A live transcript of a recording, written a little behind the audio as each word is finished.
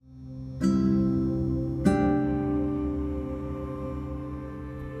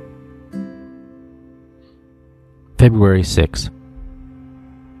February 6th.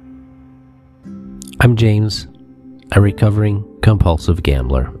 I'm James, a recovering compulsive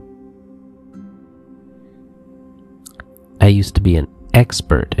gambler. I used to be an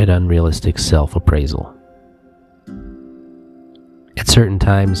expert at unrealistic self-appraisal. At certain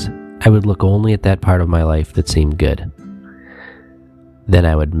times, I would look only at that part of my life that seemed good. Then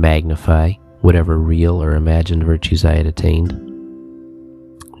I would magnify whatever real or imagined virtues I had attained.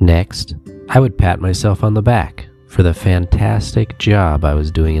 Next, I would pat myself on the back for the fantastic job I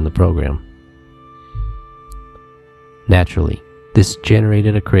was doing in the program. Naturally, this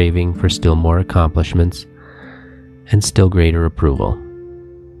generated a craving for still more accomplishments and still greater approval.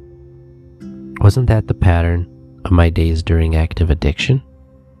 Wasn't that the pattern of my days during active addiction?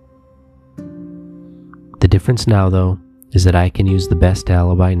 The difference now, though, is that I can use the best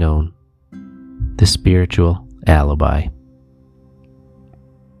alibi known, the spiritual alibi.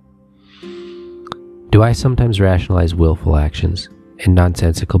 Do I sometimes rationalize willful actions and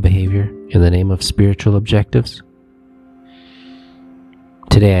nonsensical behavior in the name of spiritual objectives?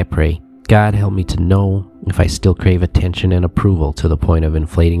 Today I pray, God help me to know if I still crave attention and approval to the point of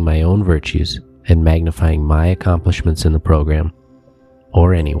inflating my own virtues and magnifying my accomplishments in the program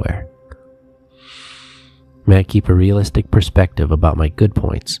or anywhere. May I keep a realistic perspective about my good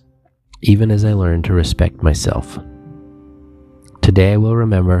points, even as I learn to respect myself. Today I will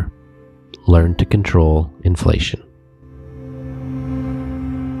remember, learn to control inflation.